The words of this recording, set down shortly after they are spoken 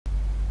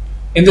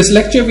In this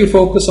lecture, we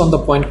focus on the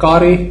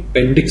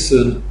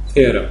Poincare-Bendixson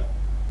theorem.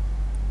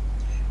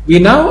 We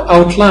now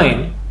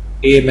outline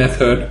a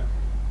method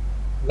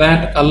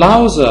that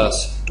allows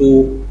us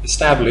to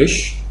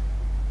establish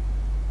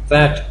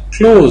that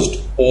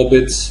closed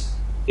orbits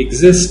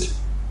exist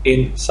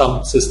in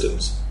some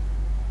systems.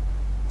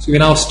 So we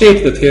now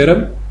state the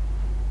theorem.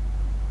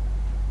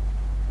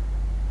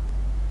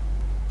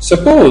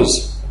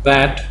 Suppose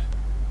that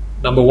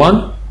number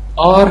 1,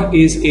 R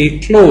is a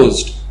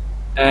closed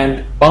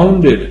and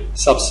bounded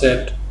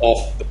subset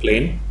of the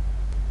plane.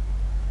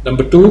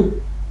 Number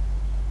 2,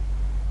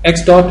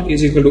 x dot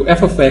is equal to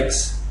f of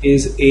x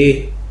is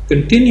a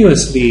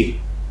continuously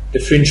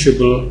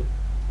differentiable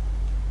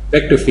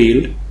vector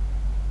field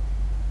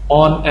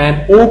on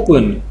an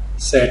open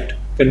set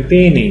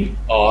containing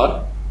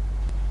R.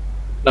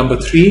 Number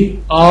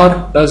 3,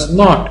 R does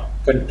not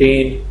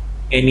contain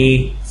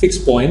any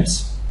fixed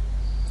points.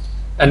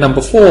 And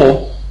number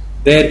 4,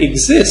 there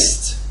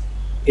exists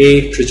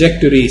a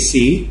trajectory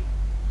C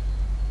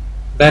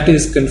that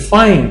is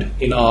confined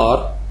in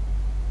R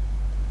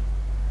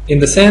in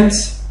the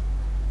sense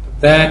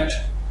that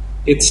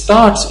it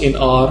starts in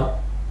R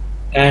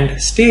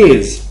and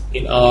stays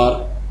in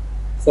R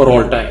for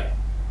all time.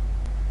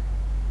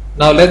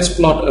 Now let's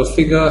plot a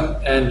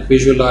figure and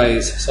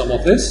visualize some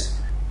of this.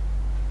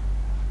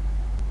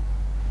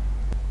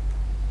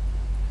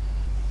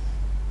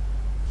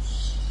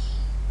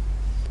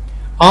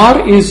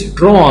 R is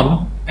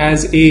drawn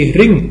as a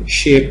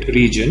ring-shaped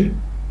region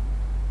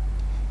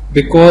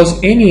because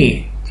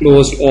any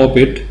closed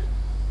orbit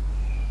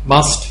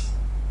must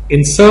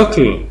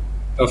encircle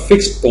a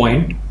fixed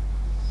point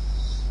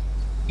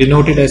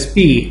denoted as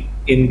P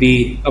in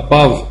the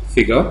above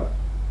figure,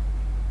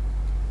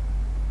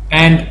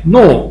 and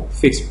no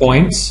fixed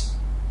points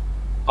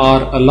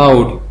are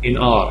allowed in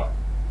R.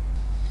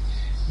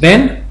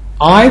 Then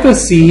either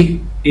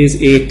C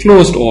is a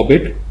closed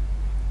orbit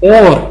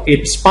or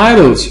it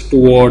spirals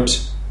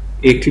towards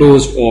a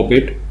closed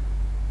orbit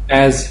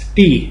as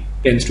t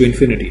tends to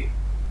infinity.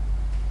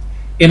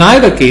 In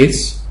either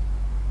case,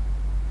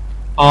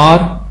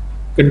 R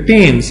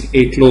contains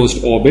a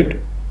closed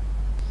orbit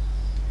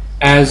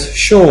as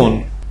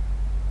shown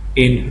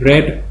in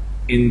red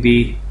in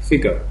the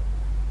figure.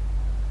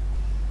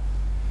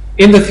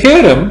 In the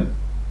theorem,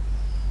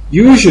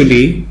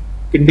 usually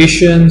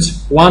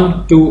conditions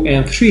 1, 2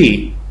 and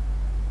 3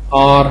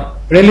 are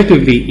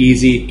relatively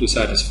easy to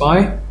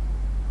satisfy,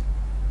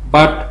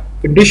 but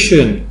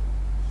condition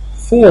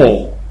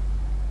 4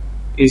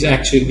 is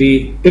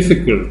actually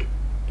difficult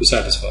to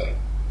satisfy.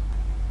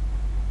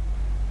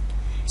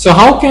 So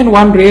how can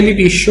one really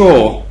be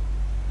sure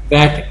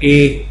that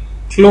a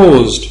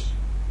closed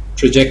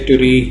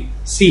trajectory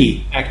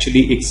C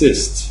actually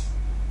exists?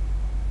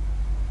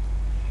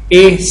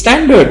 A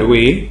standard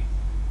way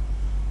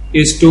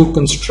is to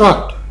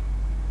construct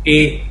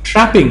a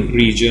trapping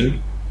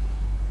region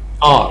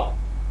R,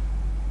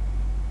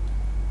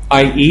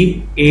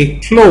 i.e. a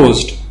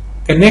closed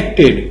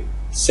connected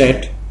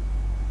set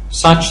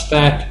such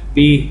that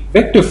the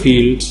vector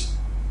fields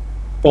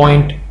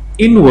point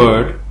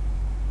inward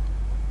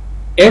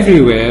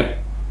everywhere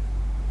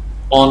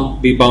on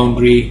the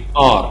boundary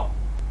R.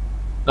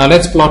 Now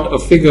let's plot a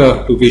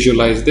figure to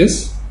visualize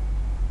this.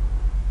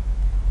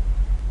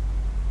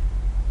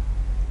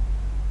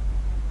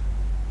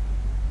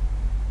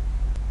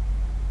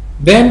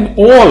 Then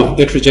all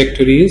the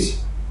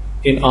trajectories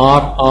in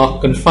R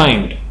are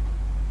confined.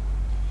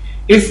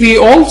 If we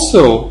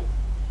also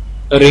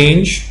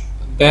arrange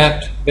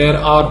that there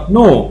are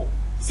no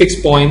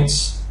fixed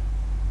points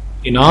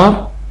in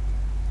R,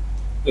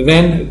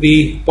 then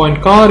the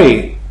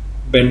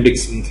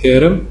Poincare-Bendixson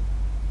theorem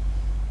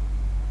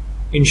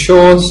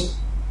ensures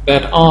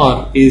that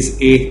R is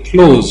a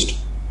closed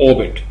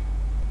orbit.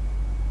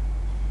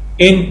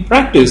 In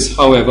practice,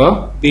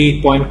 however,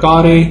 the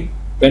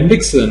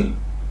Poincare-Bendixson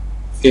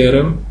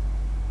theorem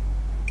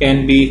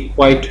can be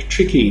quite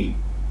tricky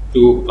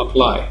to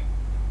apply.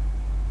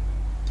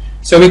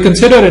 So we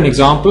consider an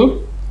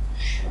example.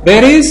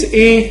 There is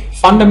a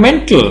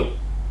fundamental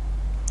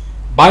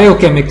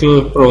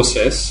biochemical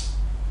process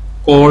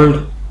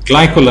called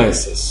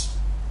glycolysis,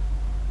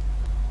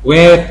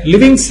 where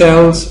living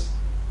cells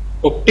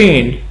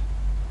obtain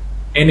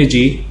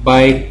energy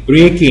by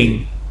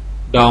breaking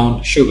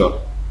down sugar.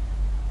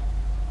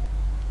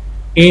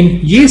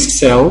 In yeast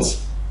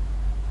cells,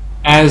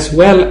 as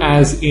well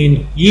as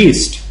in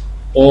yeast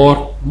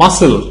or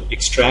muscle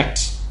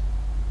extracts,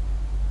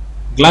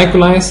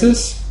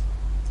 glycolysis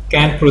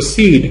can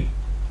proceed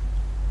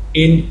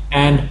in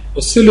an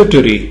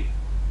oscillatory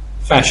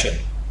fashion.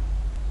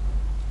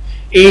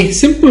 A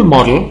simple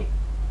model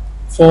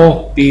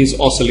for these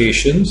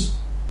oscillations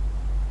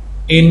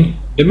in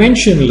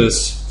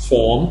dimensionless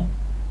form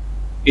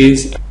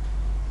is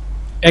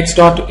x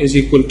dot is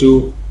equal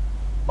to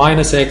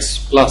minus x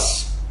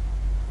plus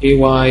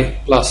ay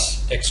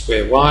plus x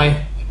square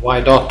y, and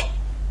y dot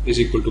is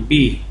equal to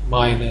b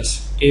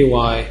minus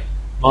ay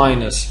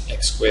minus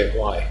x square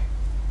y,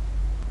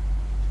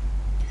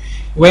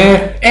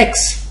 where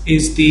x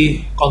is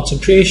the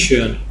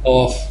concentration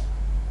of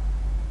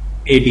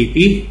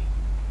ADP,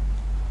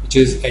 which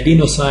is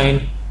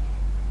adenosine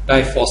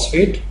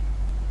diphosphate,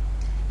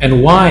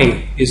 and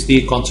Y is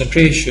the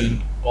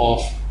concentration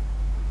of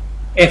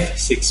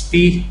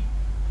F6P,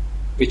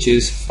 which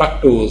is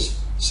fructose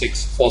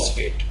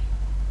 6-phosphate,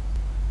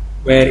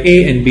 where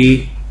A and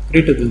B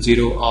greater than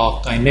 0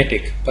 are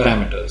kinetic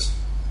parameters.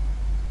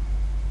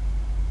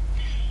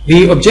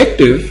 The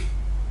objective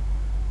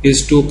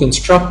is to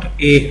construct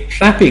a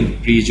trapping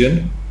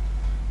region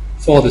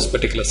for this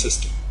particular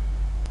system.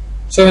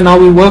 So now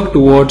we work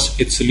towards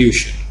its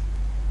solution.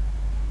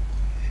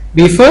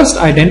 We first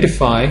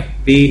identify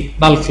the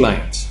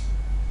nullines.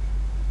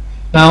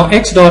 Now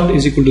x dot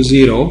is equal to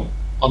 0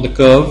 on the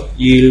curve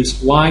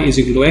yields y is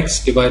equal to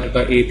x divided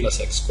by a plus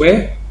x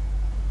square,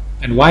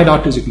 and y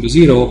dot is equal to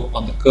 0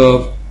 on the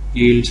curve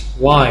yields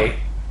y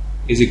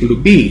is equal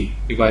to b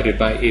divided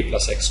by a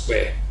plus x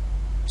square.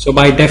 So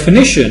by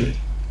definition,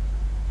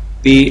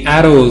 the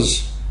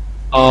arrows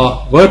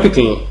are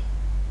vertical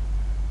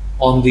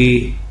on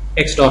the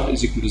x dot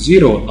is equal to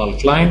 0 null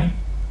line,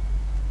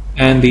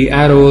 and the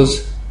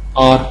arrows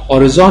are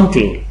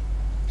horizontal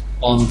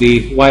on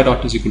the y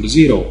dot is equal to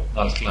 0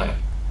 null line.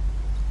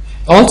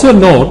 Also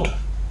note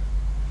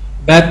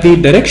that the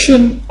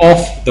direction of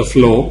the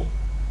flow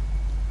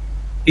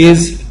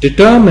is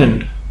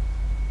determined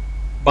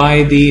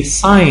by the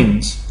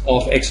signs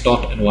of x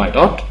dot and y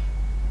dot.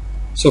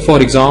 So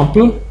for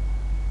example,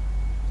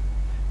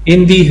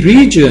 in the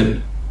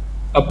region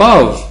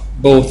above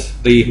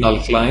both the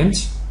null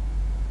lines,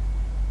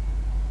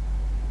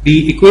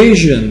 the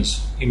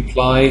equations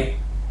imply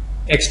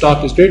x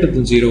dot is greater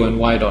than 0 and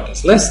y dot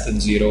is less than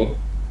 0,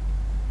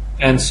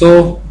 and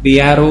so the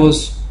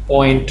arrows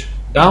point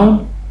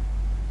down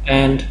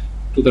and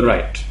to the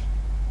right.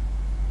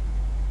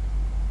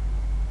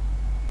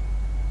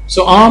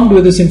 So armed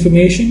with this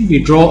information,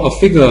 we draw a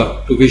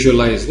figure to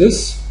visualize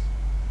this.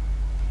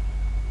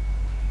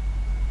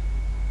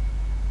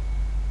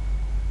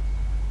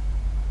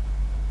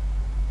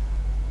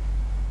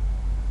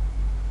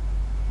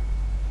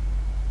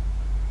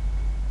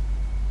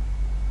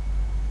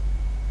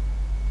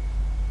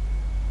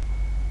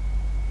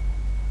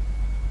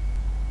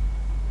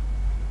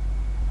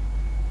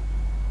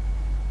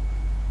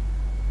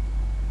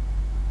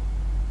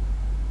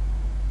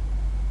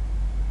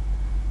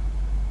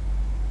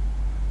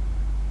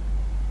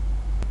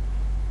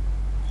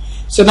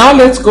 So now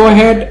let's go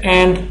ahead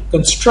and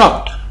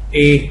construct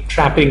a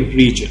trapping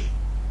region.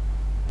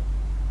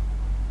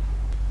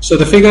 So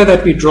the figure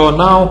that we draw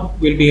now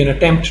will be an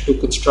attempt to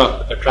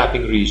construct a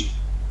trapping region.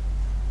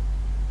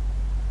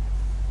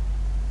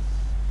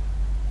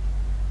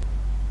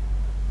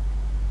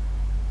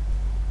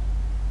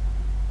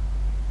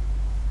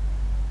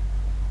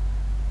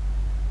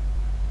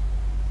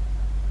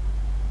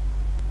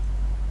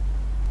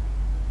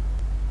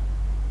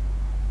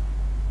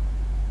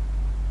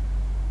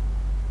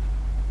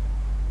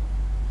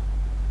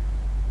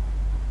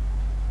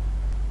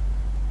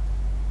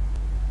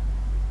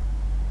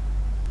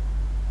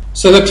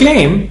 So the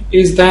claim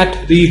is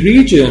that the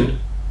region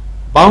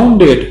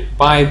bounded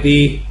by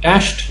the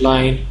dashed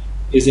line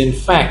is in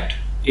fact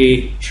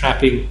a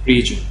trapping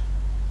region.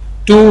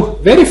 To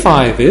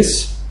verify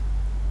this,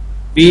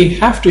 we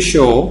have to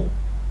show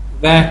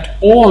that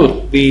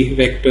all the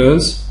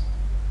vectors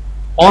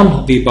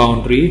on the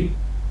boundary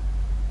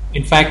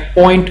in fact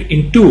point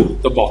into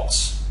the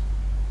box.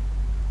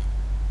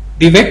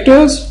 The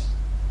vectors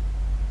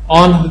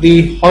on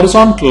the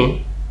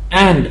horizontal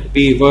and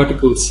the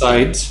vertical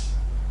sides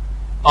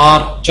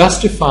are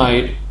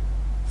justified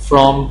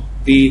from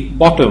the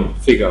bottom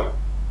figure.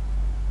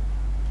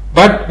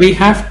 But we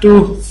have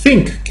to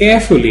think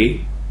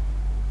carefully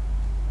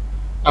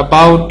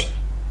about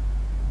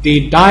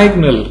the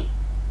diagonal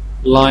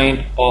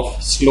line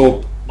of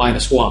slope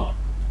 -1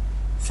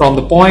 from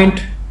the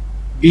point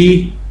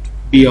B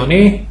on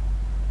A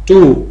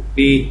to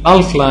the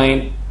null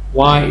line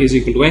y is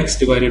equal to x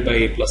divided by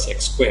a plus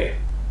x square.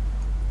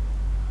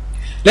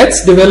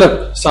 Let's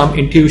develop some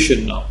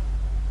intuition now.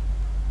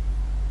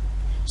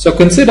 So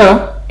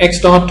consider x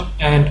dot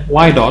and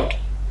y dot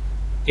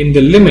in the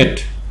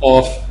limit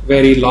of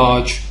very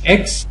large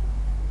x.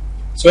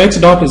 So x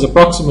dot is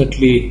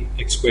approximately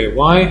x square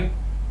y,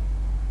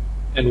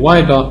 and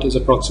y dot is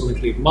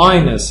approximately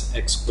minus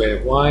x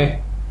square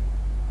y.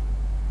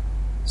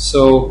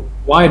 So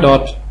y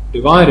dot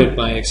divided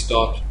by x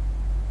dot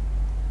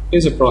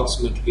is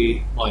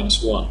approximately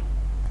 -1.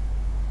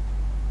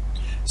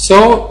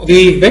 So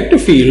the vector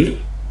field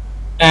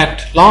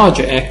at large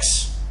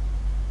x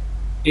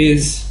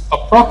is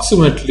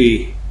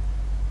approximately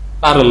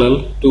parallel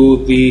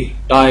to the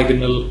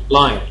diagonal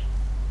line.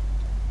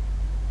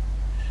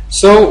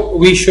 So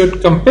we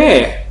should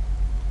compare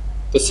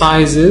the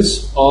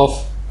sizes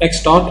of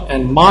x dot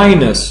and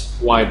minus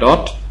y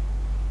dot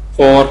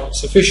for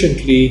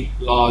sufficiently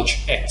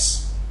large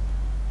x.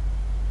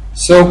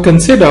 So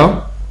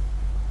consider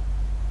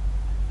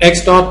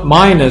x dot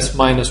minus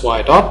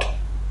y dot,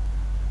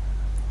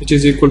 which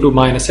is equal to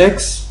minus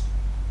x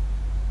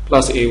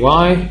plus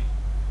ay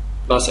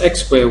plus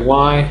x square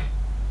y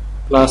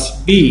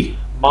plus b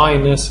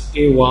minus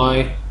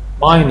ay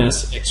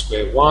minus x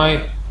square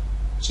y,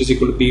 which is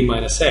equal to b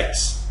minus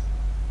x.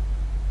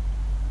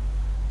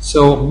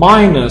 So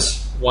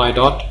minus y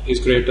dot is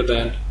greater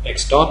than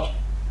x dot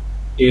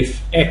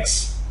if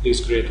x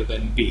is greater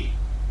than b.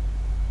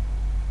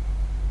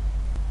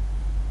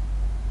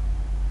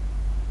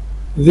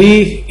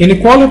 The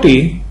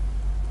inequality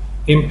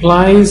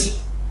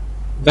implies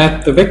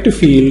that the vector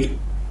field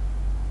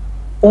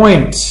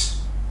points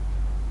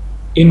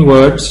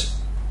inwards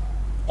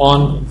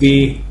on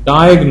the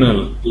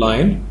diagonal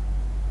line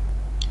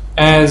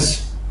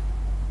as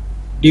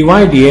dy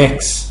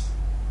dx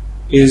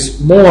is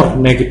more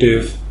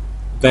negative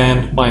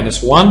than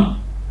minus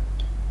 1,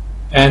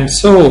 and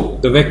so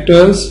the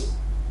vectors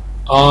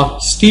are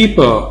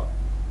steeper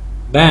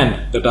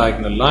than the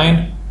diagonal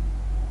line,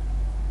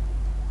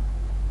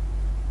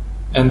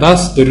 and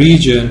thus the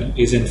region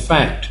is in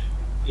fact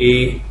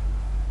a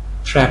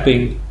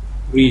trapping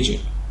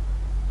region.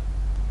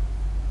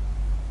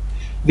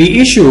 The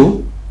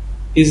issue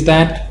is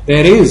that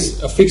there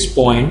is a fixed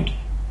point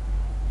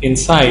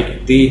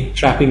inside the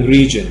trapping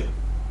region,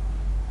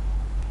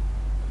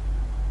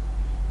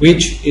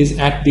 which is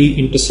at the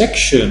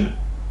intersection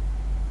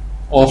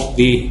of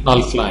the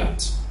null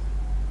lines.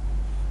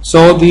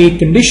 So the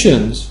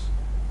conditions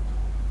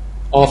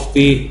of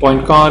the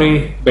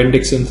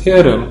Poincare-Bendixson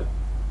theorem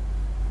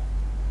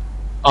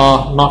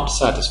are not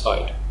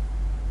satisfied.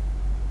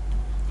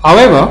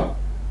 However,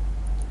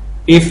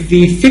 if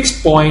the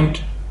fixed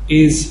point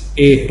is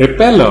a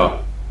repeller,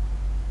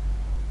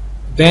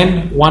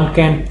 then one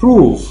can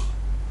prove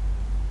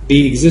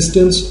the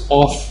existence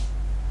of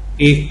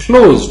a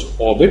closed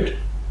orbit,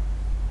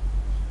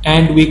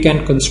 and we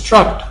can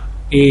construct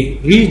a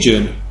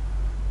region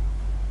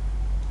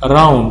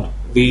around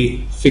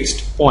the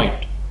fixed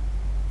point.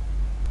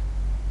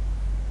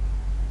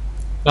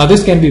 Now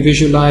this can be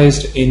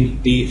visualized in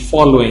the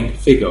following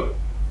figure.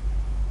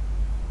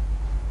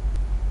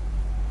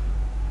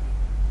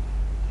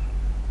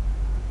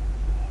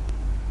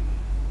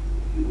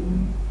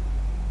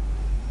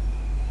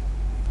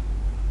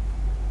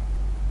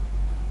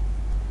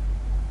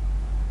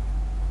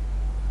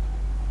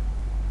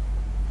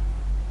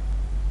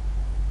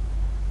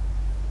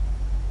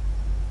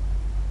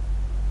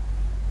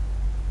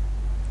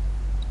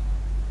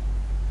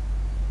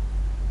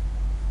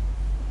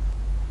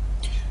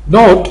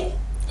 Note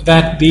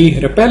that the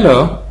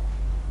repeller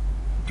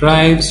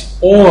drives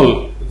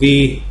all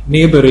the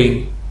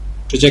neighboring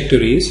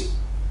trajectories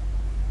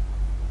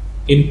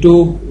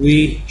into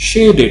the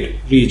shaded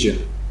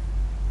region,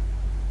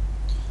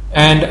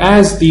 and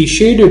as the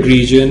shaded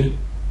region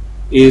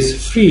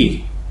is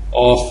free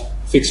of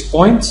fixed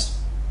points,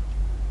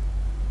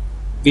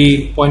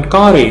 the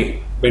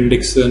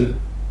Poincare-Bendixson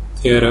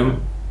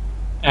theorem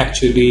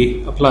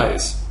actually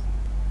applies.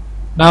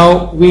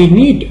 Now we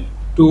need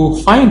to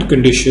find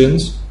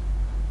conditions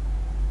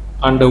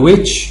under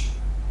which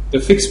the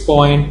fixed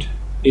point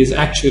is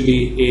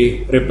actually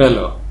a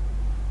repeller.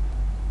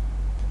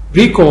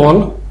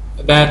 Recall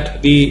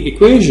that the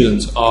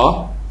equations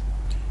are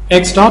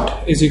x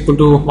dot is equal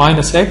to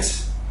minus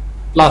x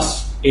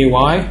plus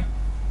ay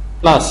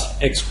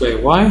plus x square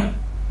y,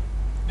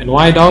 and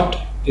y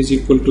dot is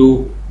equal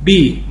to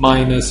b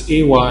minus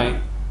ay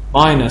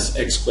minus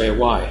x square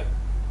y.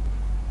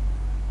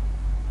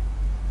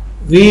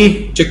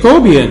 The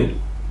Jacobian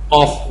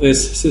of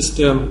this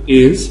system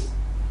is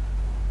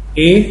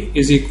a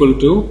is equal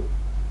to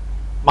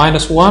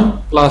minus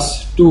 1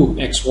 plus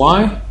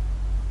 2xy,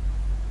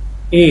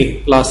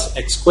 a plus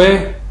x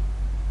square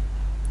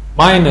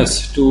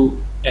minus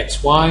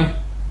 2xy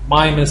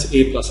minus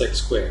a plus x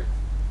square.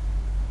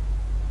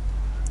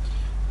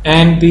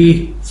 And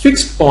the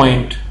fixed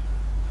point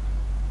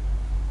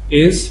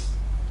is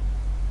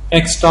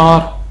x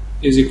star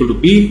is equal to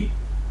b,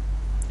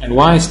 and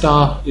y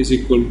star is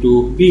equal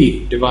to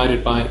b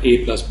divided by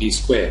a plus b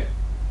square.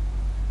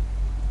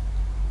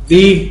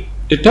 The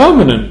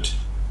determinant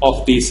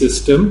of the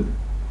system,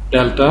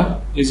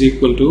 delta, is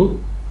equal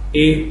to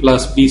a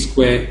plus b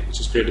square, which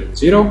is greater than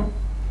 0,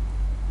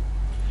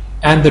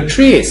 and the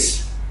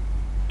trace,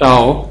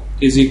 tau,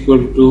 is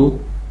equal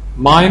to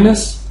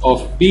minus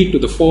of b to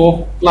the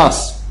 4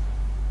 plus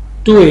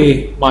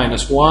 2a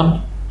minus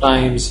 1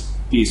 times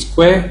b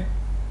square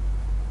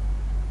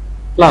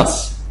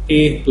plus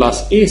a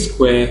plus a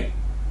square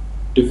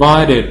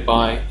divided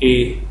by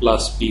a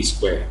plus b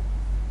square.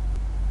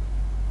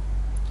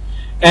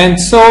 And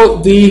so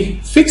the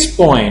fixed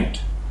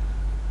point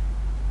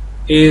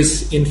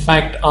is in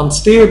fact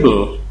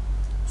unstable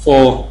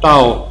for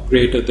tau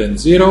greater than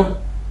 0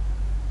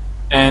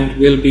 and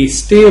will be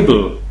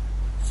stable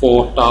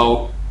for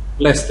tau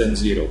less than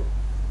 0.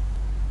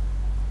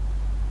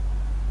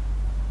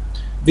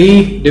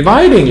 The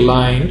dividing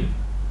line,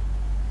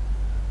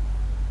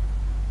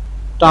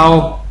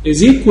 tau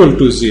is equal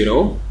to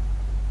 0,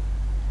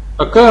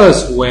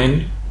 occurs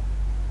when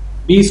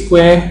b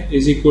square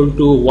is equal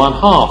to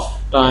 1/2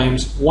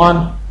 times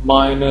 1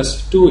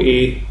 minus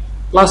 2a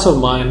plus or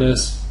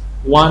minus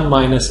 1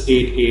 minus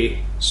 8a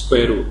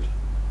square root.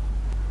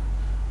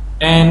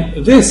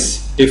 and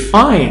this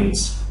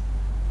defines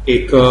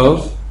a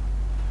curve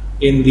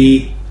in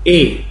the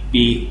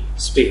A-B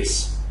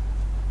space.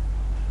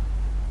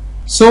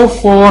 So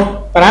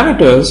for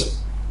parameters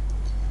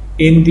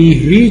in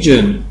the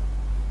region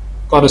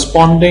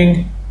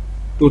corresponding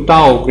to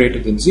tau greater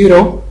than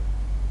 0,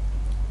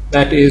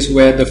 that is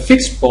where the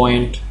fixed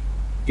point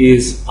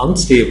is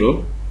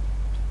unstable,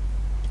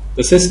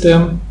 the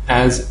system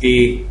has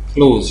a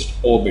closed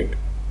orbit.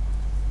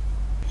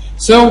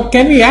 So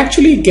can we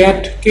actually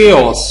get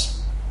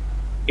chaos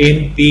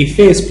in the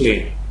phase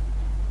plane?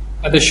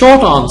 And the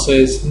short answer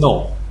is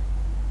no.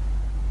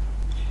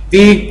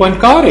 The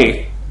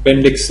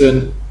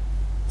Poincare-Bendixson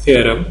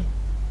theorem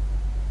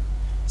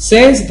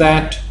says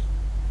that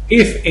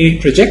if a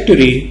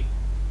trajectory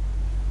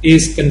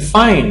is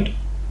confined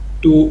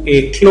to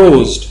a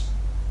closed,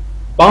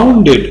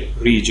 bounded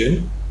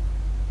region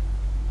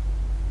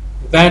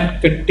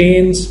that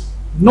contains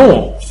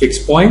no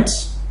fixed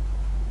points,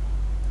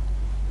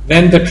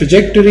 then the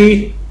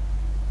trajectory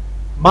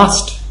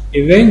must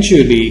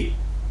eventually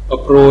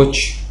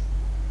approach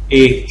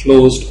a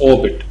closed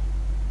orbit.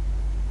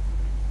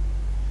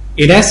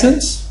 In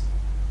essence,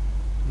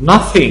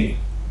 nothing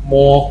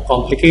more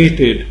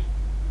complicated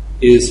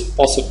is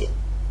possible.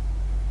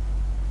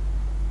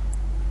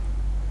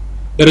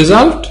 The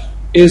result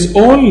is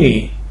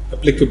only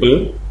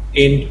applicable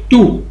in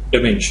 2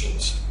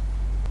 dimensions.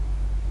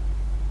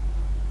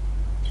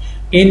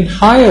 In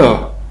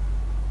higher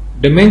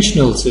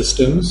dimensional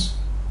systems,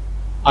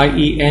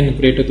 i.e. n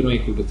greater than or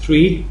equal to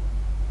 3,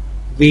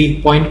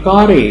 the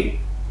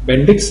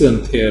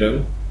Poincare-Bendixson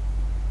theorem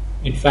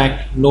in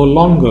fact no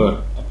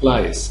longer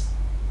applies.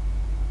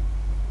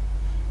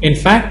 In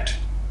fact,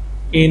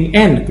 in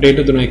n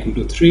greater than or equal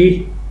to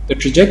 3, the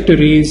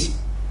trajectories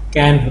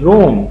can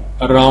roam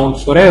around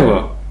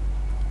forever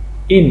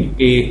in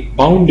a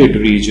bounded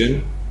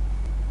region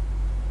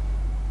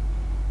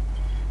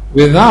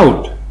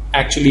without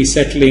actually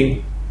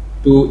settling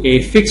to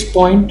a fixed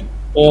point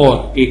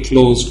or a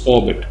closed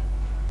orbit.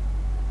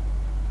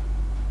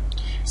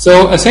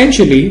 So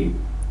essentially,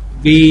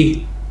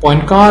 the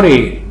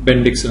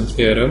Poincare-Bendixson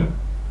theorem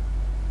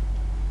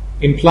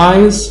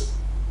implies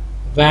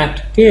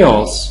that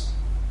chaos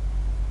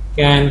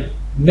can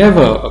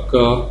never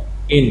occur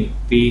in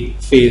the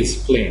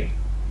phase plane.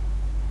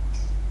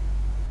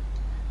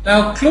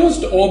 Now,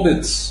 closed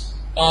orbits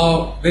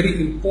are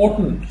very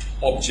important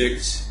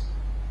objects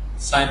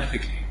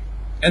scientifically,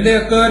 and they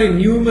occur in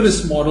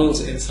numerous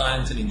models in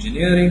science and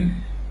engineering,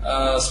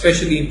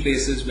 especially in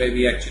places where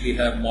we actually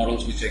have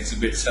models which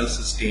exhibit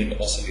self-sustained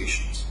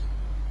oscillations.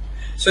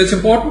 So it's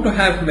important to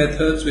have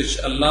methods which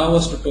allow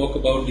us to talk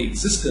about the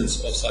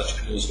existence of such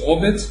closed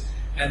orbits,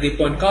 and the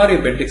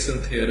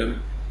Poincare-Bendixson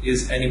theorem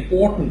is an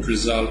important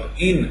result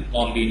in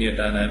nonlinear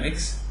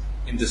dynamics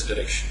in this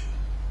direction.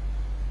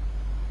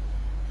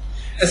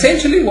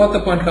 Essentially, what the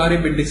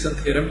Poincare-Bendixson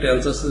theorem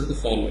tells us is the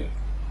following.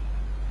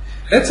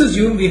 Let's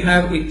assume we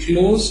have a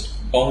closed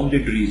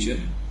bounded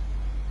region.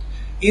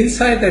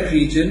 Inside that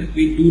region,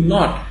 we do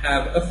not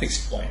have a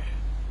fixed point,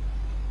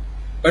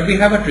 but we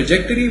have a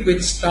trajectory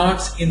which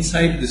starts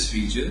inside this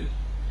region.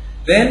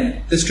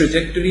 Then this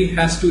trajectory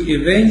has to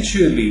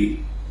eventually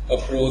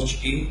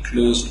approach a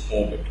closed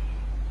orbit.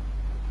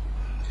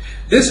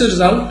 This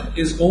result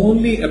is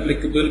only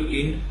applicable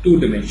in 2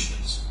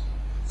 dimensions.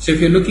 So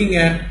if you're looking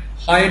at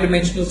higher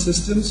dimensional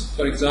systems,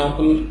 for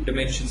example,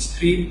 dimensions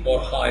 3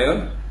 or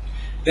higher,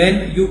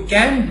 then you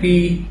can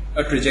be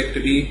a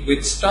trajectory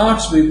which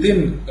starts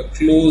within a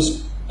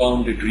closed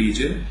bounded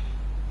region,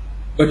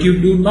 but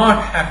you do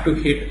not have to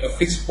hit a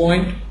fixed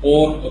point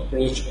or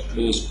approach a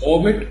closed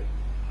orbit,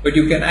 but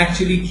you can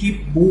actually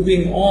keep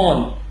moving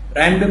on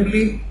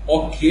randomly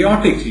or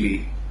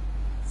chaotically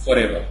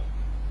forever.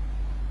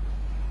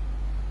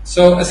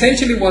 So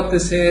essentially what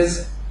this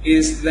says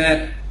is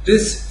that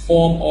this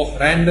form of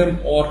random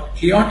or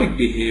chaotic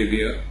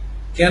behavior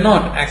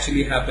cannot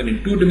actually happen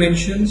in 2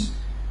 dimensions,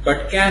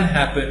 but can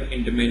happen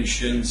in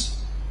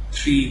dimensions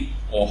 3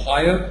 or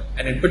higher.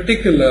 And in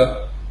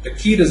particular, the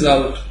key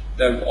result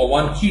or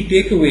one key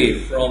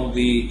takeaway from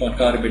the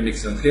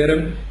Poincare-Bendixson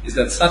theorem is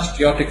that such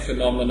chaotic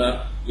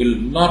phenomena will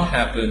not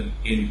happen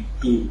in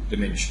 2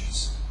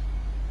 dimensions.